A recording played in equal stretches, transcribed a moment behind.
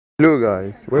Hello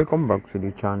guys, welcome back to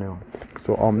the channel.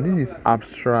 So this is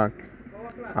abstract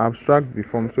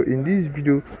Deform. So in this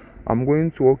video I'm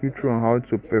going to walk you through on how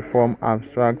to perform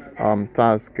abstract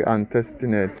task and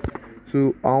testing it.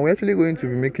 So we're actually going to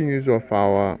be making use of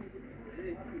our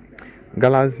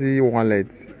Galaxy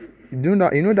wallet. You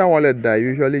know that wallet that I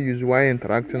usually use while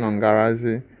interacting on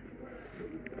Galaxy.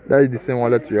 That is the same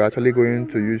wallet you're actually going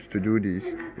to use to do this,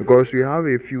 because we have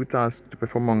a few tasks to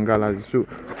perform on Galaxy. So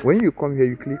when you come here,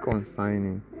 you click on sign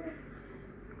in.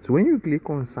 So when you click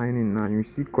on sign in now, you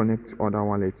see connect other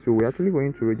wallet. So we're actually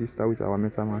going to register with our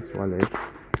MetaMask wallet.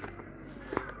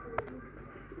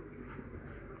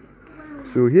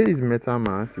 So here is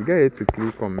MetaMask. You get here to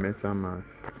click on MetaMask.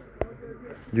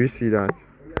 Do you see that?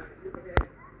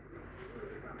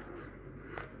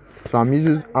 So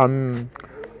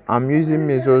I'm using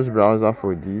Mesos browser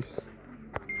for this.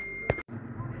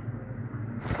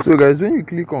 So guys, when you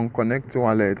click on connect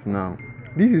wallet now,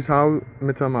 this is how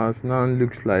MetaMask now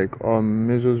looks like on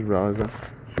Mesos browser.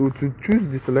 So to choose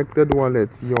the selected wallet,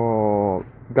 your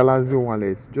Galaxy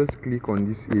wallet, just click on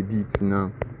this edit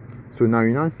now. So now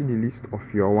you now see the list of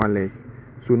your wallets.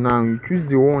 So now you choose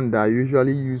the one that you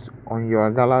usually use on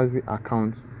your Galaxy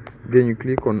account. Then you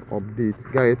click on update.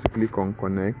 Get here to click on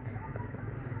connect.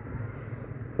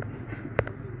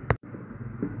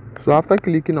 So after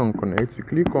clicking on connect, you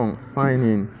click on sign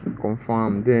in,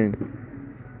 confirm, then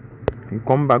you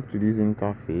come back to this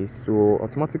interface. So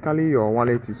automatically your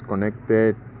wallet is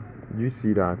connected. Do you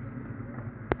see that?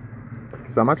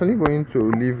 So I'm actually going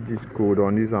to leave this code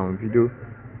on this video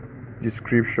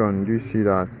description. Do you see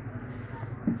that?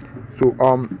 So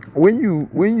when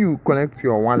you connect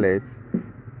your wallet,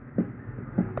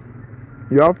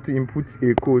 you have to input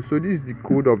a code. So this is the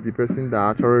code of the person that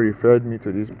actually referred me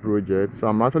to this project. So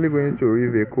I'm actually going to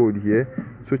leave a code here.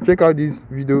 So check out this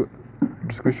video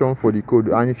description for the code.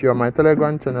 And if you are my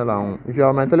Telegram channel,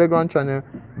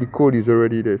 the code is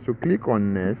already there. So click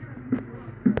on next.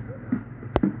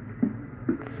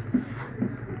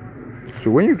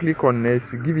 So when you click on next,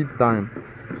 you give it time.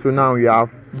 So now you have,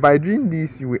 by doing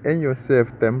this, you will earn yourself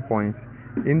 10 points.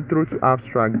 Intro to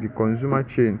abstract, the consumer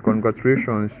chain.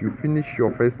 Congratulations, you finish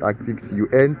your first activity, you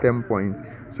earn 10 points.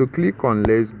 So click on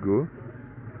let's go.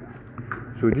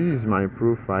 So this is my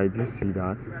profile. Do you see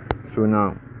that? So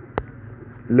now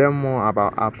learn more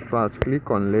about abstract. Click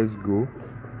on let's go.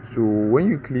 So when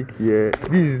you click here,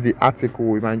 this is the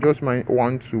article. You might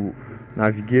want to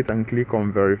navigate and click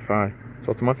on verify.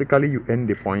 So automatically you earn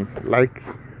the points. Like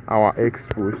our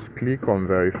expos, click on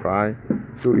verify.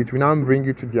 So it will now bring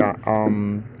you to their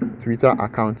Twitter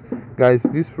account. Guys,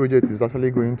 this project is actually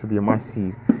going to be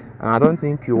massive, and I don't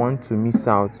think you want to miss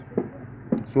out.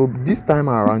 So this time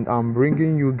around, I'm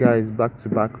bringing you guys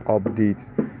back-to-back updates,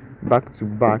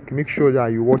 back-to-back. Make sure that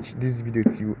you watch this video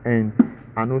till end,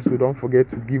 and also don't forget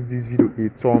to give this video a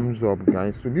thumbs up,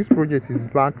 guys. So this project is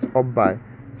backed up by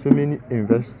so many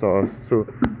investors. So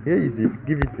here is it.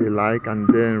 Give it a like and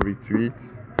then retweet.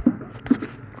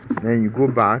 Then you go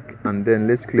back and then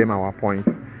let's claim our points.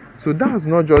 So that's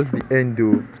not just the end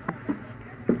though.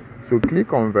 So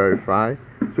click on verify.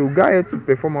 So go ahead to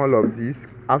perform all of this.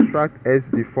 Abstract S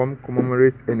Deform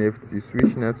commemorates NFT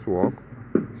switch network.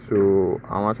 So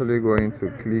I'm actually going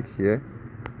to click here.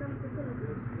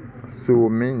 So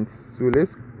mint. So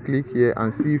let's click here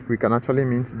and see if we can actually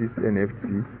mint this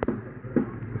NFT.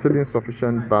 Setting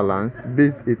sufficient balance,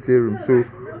 base Ethereum. So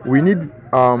we need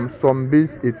some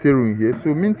base Ethereum here.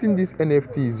 So minting this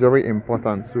NFT is very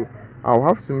important. So I'll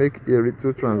have to make a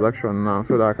retail transaction now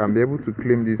so that I can be able to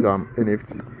claim this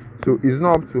NFT. So it's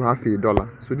not up to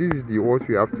 $50. So this is the what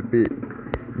we have to pay.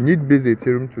 You need base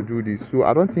Ethereum to do this. So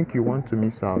I don't think you want to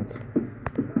miss out.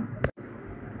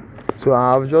 So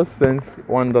I have just sent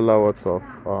 $1 worth of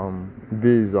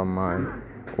base on my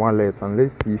wallet, and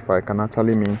let's see if I can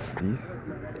actually mint this.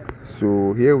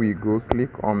 So here we go.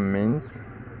 Click on mint.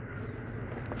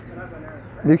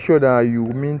 Make sure that you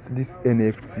mint this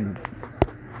NFT,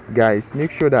 guys.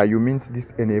 Make sure that you mint this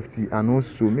NFT, and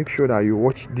also make sure that you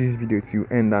watch this video till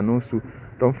end, and also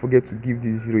don't forget to give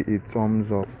this video a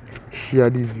thumbs up.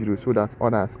 Share this video so that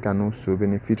others can also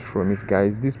benefit from it,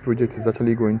 guys. This project is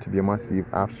actually going to be massive.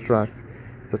 Abstract,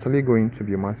 it's actually going to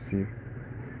be massive.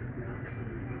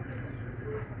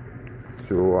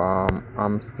 So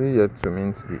I'm still yet to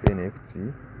mint the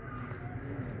NFT.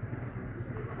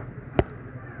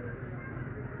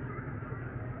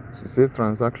 So say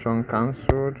transaction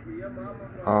cancelled.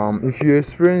 If you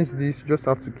experience this, you just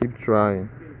have to keep trying.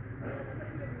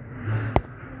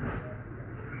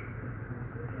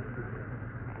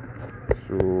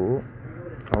 So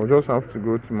I'll just have to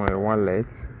go to my wallet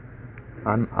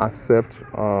and accept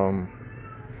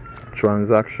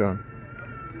transaction.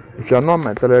 If you are not on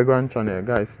my Telegram channel,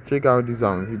 guys, check out this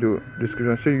video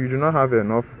description. So you do not have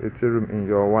enough Ethereum in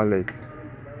your wallet,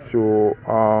 so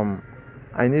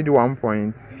I need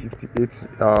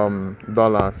 1.58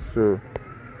 dollars. So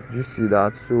you see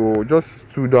that, so just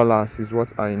 $2 is what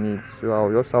I need. So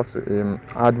I'll just have to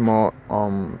add more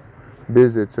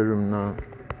base Ethereum now.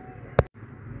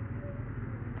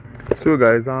 So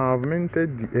guys, I have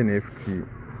minted the NFT.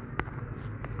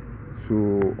 So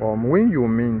when you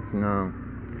mint now,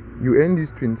 you earn this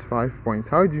 25 points.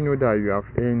 How do you know that you have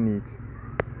earned it?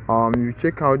 You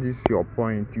check out this your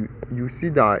point, you see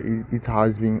that it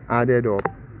has been added up.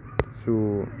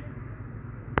 So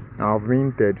I've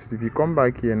minted. So if you come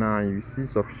back here now, you see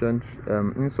sufficient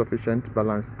insufficient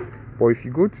balance, but if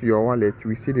you go to your wallet, you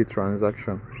will see the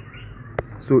transaction.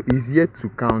 So it's yet to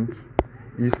count.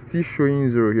 It's still showing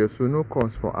 0 here, so no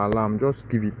cause for alarm, just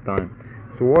give it time.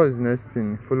 So what is next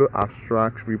thing? Follow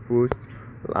Abstract, repost,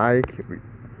 like,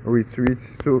 retweet.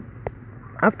 So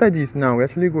after this now, we're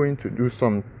actually going to do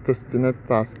some testnet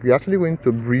task. We're actually going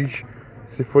to bridge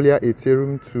Sepolia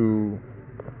Ethereum to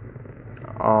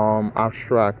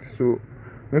Abstract. So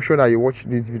make sure that you watch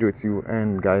this video till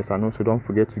end, guys, and also don't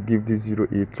forget to give this video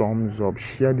a thumbs up.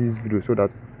 Share this video so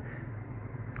that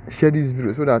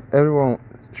everyone,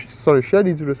 share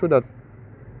this video so that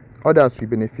others will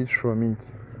benefit from it.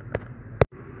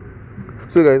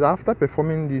 So guys, after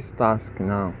performing this task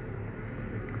now,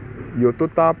 your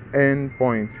total end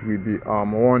point will be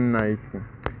 190.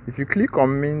 If you click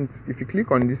on mint, if you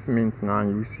click on this mint now,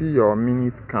 you see your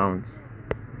minute count.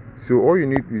 So all you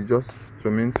need is just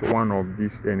to mint one of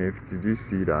these NFT. Do you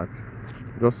see that?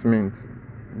 Just mint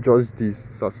just this.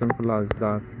 It's as simple as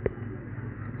that.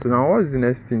 So now what is the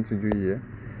next thing to do here?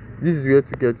 This is where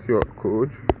to get your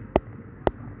code.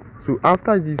 So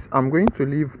after this, I'm going to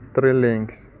leave 3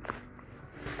 links.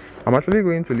 I'm actually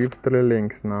going to leave 3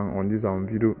 links now on this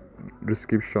video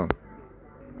description.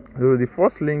 So the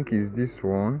first link is this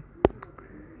one,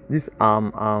 this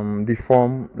the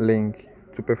form link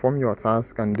to perform your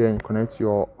task and then connect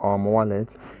your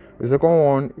wallet. The second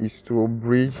one is to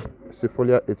bridge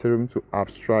Sepolia Ethereum to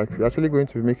Abstract. We're actually going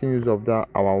to be making use of that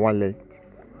our wallet.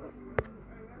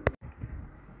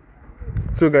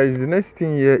 So guys, the next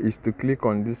thing here is to click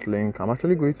on this link. I'm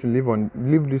actually going to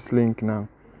leave this link now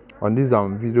on this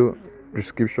video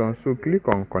description. So click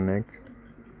on connect.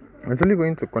 I'm actually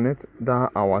going to connect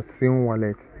that our same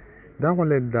wallet, that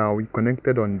wallet that we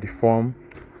connected on the form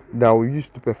that we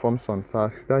used to perform some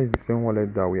tasks. That is the same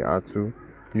wallet that we had to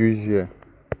use here.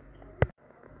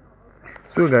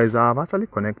 So guys, I have actually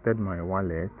connected my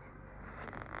wallet.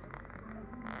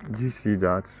 Do you see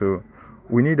that? So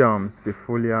we need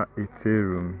Sepolia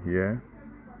Ethereum here.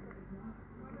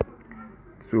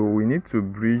 So we need to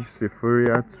bridge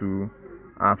Sepolia to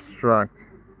Abstract.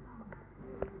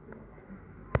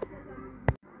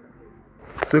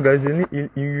 So guys,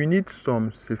 you need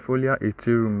some Sepolia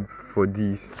Ethereum for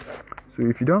this. So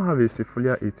if you don't have a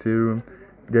Sepolia Ethereum,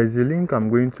 there's a link I'm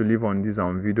going to leave on this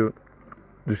video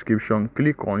description.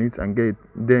 Click on it and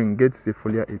get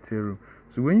Sepolia Ethereum.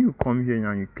 So when you come here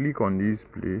now, you click on this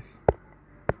place.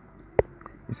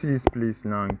 You see this place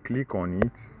now, and click on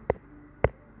it.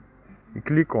 You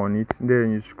click on it,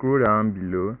 then you scroll down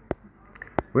below.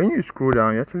 When you scroll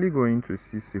down, you're actually going to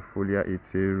see Sepolia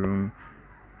Ethereum.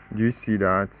 Do you see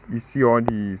that? You see all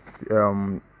these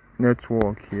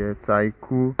network here,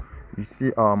 Taiku. You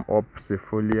see up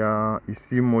Sepolia. You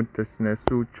see more testnet.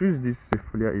 So choose this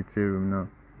Sepolia Ethereum now.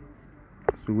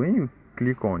 So when you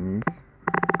click on it,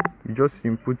 you just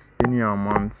input any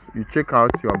amount. You check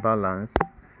out your balance.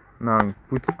 Now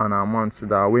put an amount so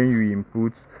that when you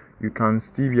input, you can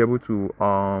still be able to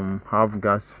have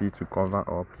gas fee to cover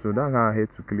up. So that's how I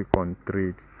had to click on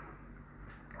trade.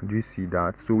 Do you see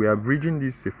that? So we are bridging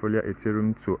this Sepolia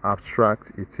Ethereum to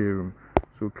Abstract Ethereum.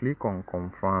 So click on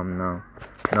confirm now.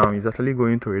 Now it's actually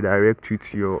going to redirect you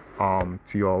to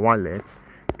your wallet.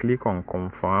 Click on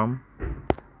confirm.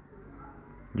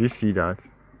 Do you see that?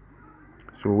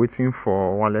 So waiting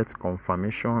for wallet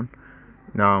confirmation.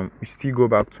 Now you still go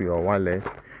back to your wallet.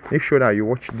 Make sure that you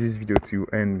watch this video till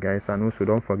end, guys, and also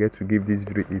don't forget to give this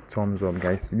video a thumbs up,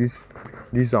 guys. This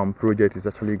project is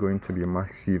actually going to be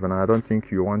massive, and I don't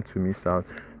think you want to miss out.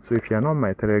 So if you are not on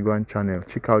my Telegram channel,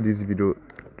 check out this video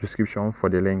description for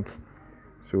the link.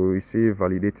 So you see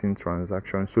validating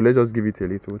transaction. So let's just give it a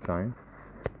little time.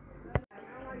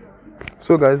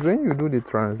 So guys, when you do the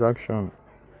transaction,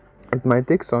 it might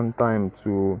take some time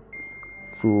to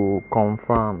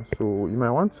confirm. So you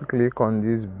might want to click on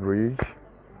this bridge.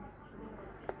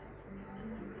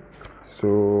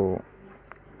 So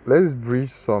let's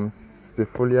bridge some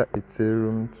Sepolia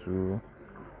Ethereum to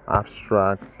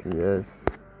Abstract, yes.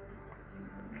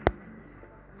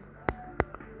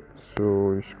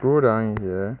 So you scroll down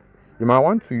here. You might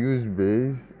want to use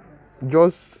base.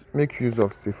 Just make use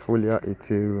of Sepolia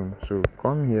Ethereum. So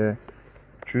come here,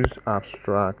 choose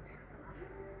abstract.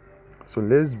 So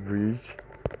let's bridge.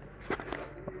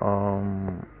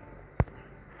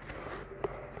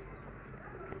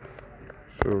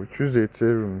 So choose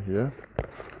Ethereum here.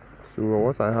 So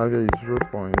what I have here is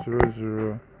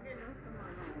 0.00.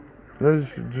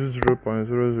 Let's do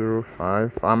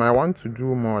 0.005. I might want to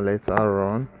do more later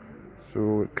on.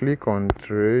 So click on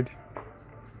trade.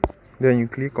 Then you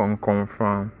click on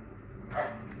confirm.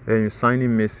 Then you sign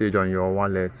in message on your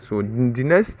wallet. So the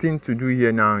next thing to do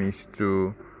here now is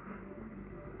to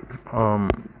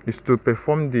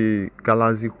perform the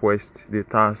Galaxy quest, the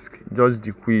task, just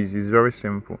the quiz. It's very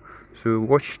simple. So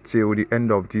watch till the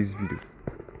end of this video.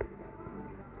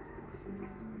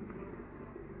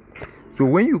 So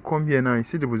when you come here now, you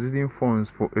see depositing funds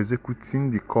for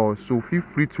executing the call. So feel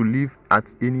free to leave at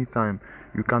any time.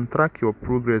 You can track your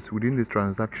progress within the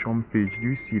transaction page. Do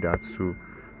you see that? So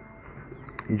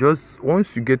you just,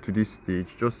 once you get to this stage,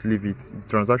 just leave it. The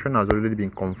transaction has already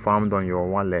been confirmed on your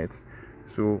wallet.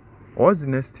 So what's the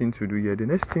next thing to do here? The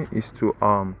next thing is to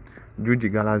do the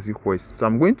Galaxy quest. So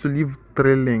I'm going to leave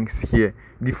 3 links here.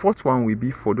 The fourth one will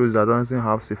be for those that doesn't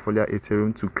have Sepolia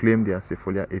Ethereum to claim their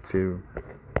Sepolia Ethereum.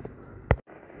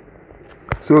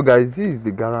 So guys, this is the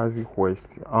Galaxy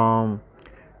quest.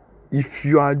 If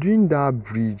you are doing that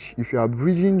bridge, if you are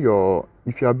bridging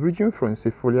from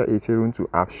Sepolia Ethereum to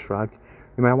Abstract,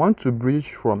 you might want to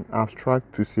bridge from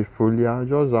Abstract to Sepolia.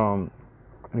 Just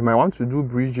you might want to do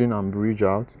bridging and bridge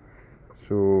out.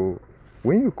 So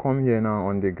when you come here now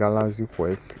on the Galaxy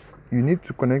quest, you need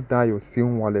to connect that your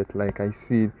same wallet. Like I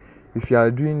said, if you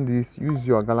are doing this, use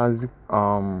your Galaxy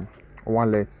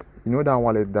wallet. You know that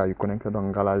wallet that you connected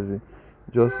on Galaxy.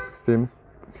 Just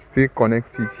stay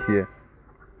connected here.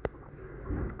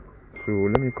 So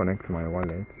let me connect my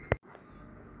wallet.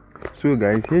 So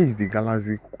guys, here is the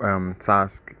Galaxy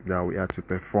task that we have to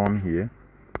perform here.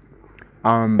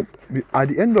 At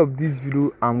the end of this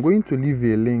video, I'm going to leave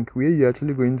a link where you're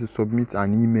actually going to submit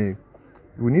an email.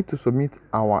 We need to submit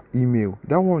our email.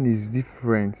 That one is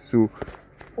different. So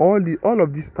all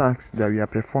of these tasks that we are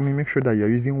performing, make sure that you're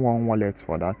using one wallet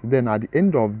for that. Then at the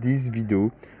end of this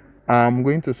video, I'm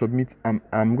going to submit.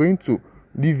 I'm going to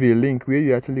leave a link where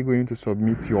you're actually going to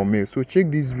submit your mail. So check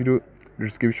this video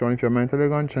description. If you're my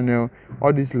Telegram channel,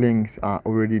 all these links are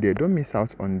already there. Don't miss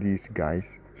out on these, guys.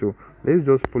 So let's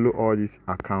just follow all these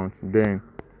accounts. Then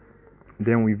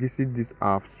we visit this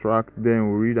abstract. Then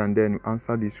we read and then we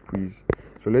answer this quiz.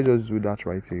 So let's just do that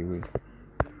right away.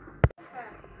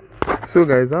 So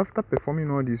guys, after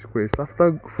performing all these quests,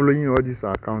 after following all these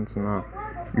accounts now,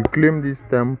 you claim these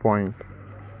 10 points.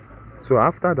 So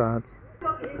after that,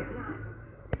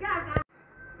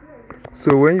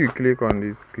 so when you click on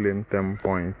this claim 10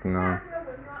 points now,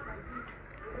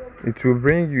 it will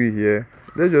bring you here.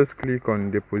 Let's just click on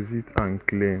deposit and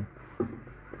claim.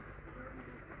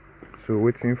 So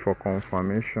waiting for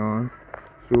confirmation.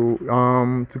 So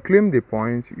to claim the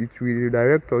points, it will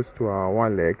redirect us to our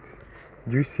wallet.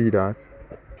 Do you see that?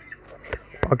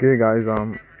 Okay guys,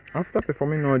 after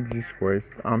performing all these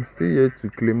quests, I'm still here to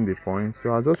claim the points.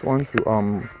 So I just want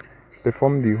to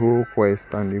perform the whole quest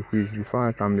and the quiz before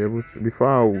I can be able to, before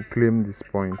I will claim these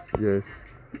points. Yes.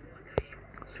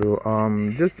 So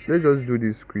let's just do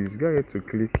this quiz. Get here to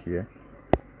click here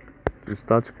to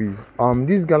start quiz.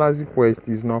 This Galaxy quest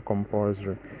is not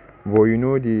compulsory, but you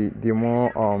know, the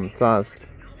more tasks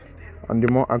and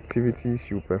the more activities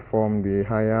you perform, the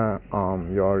higher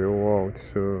your reward.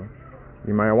 So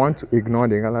you might want to ignore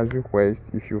the Galaxy quest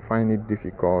if you find it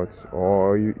difficult,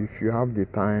 or if you have the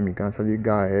time, you can actually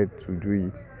go ahead to do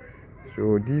it.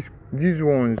 So these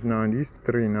ones now, these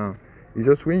 3 now, it's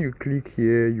just when you click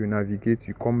here, you navigate,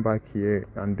 you come back here,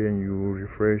 and then you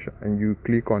refresh and you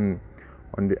click on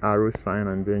the arrow sign,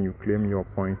 and then you claim your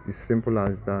points. It's simple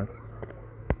as that.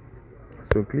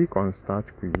 So click on start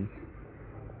quiz.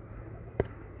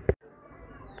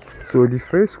 So the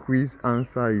first quiz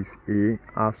answer is A,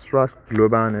 abstract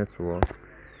global network.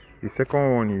 The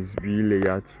second one is B,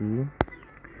 layer 2.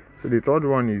 So the third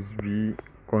one is B,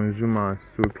 consumers.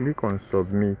 So click on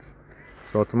submit.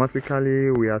 So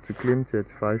automatically we have to claim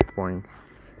 35 points.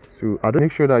 So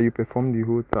make sure that you perform the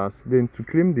whole task. Then to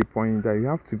claim the point, that you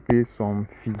have to pay some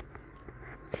fee.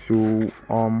 So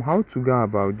how to go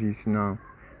about this now?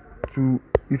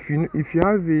 If you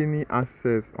have any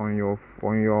assets on your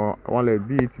wallet,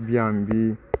 be it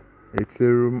BNB,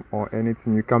 Ethereum, or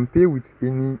anything, you can pay with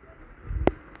any.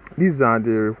 These are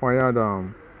the required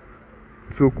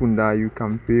token that you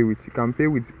can pay with. You can pay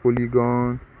with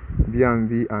Polygon,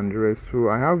 BNB, and the rest. So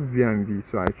I have BNB,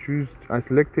 so I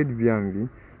selected BNB.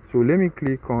 So let me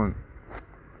click on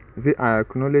say I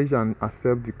acknowledge and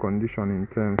accept the condition in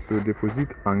terms. So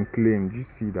deposit and claim. Do you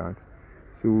see that?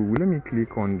 So let me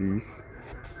click on this.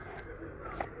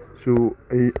 So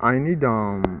I need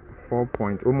 4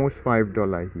 point almost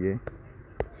 $5 here.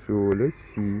 So let's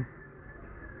see.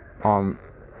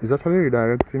 It's actually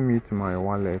redirecting me to my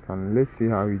wallet, and let's see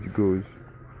how it goes.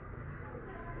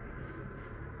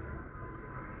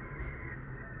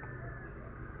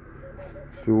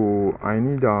 So I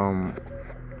need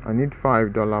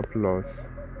 $5 plus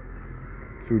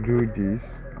to do this.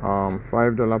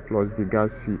 $5 plus the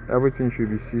gas fee. Everything should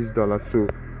be $6. So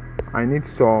I need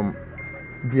some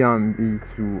BNB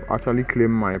to actually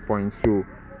claim my points. So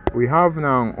we have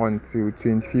now until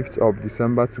 25th of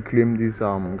December to claim this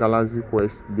Galaxy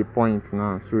Quest the points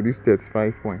now. So this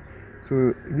 35 points.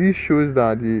 So this shows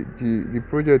that the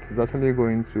project is actually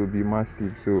going to be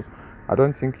massive. So I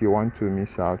don't think you want to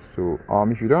miss out. So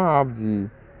if you don't have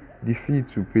the fee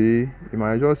to pay, you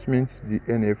might just mint the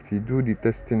NFT, do the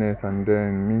Testnet, and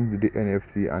then mint the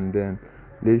NFT, and then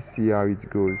let's see how it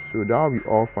goes. So that will be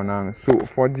all for now. So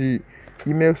for the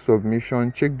email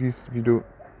submission, check this video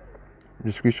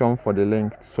description for the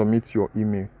link to submit your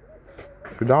email.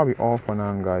 So that will be all for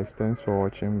now, guys. Thanks for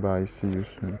watching. Bye. See you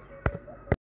soon.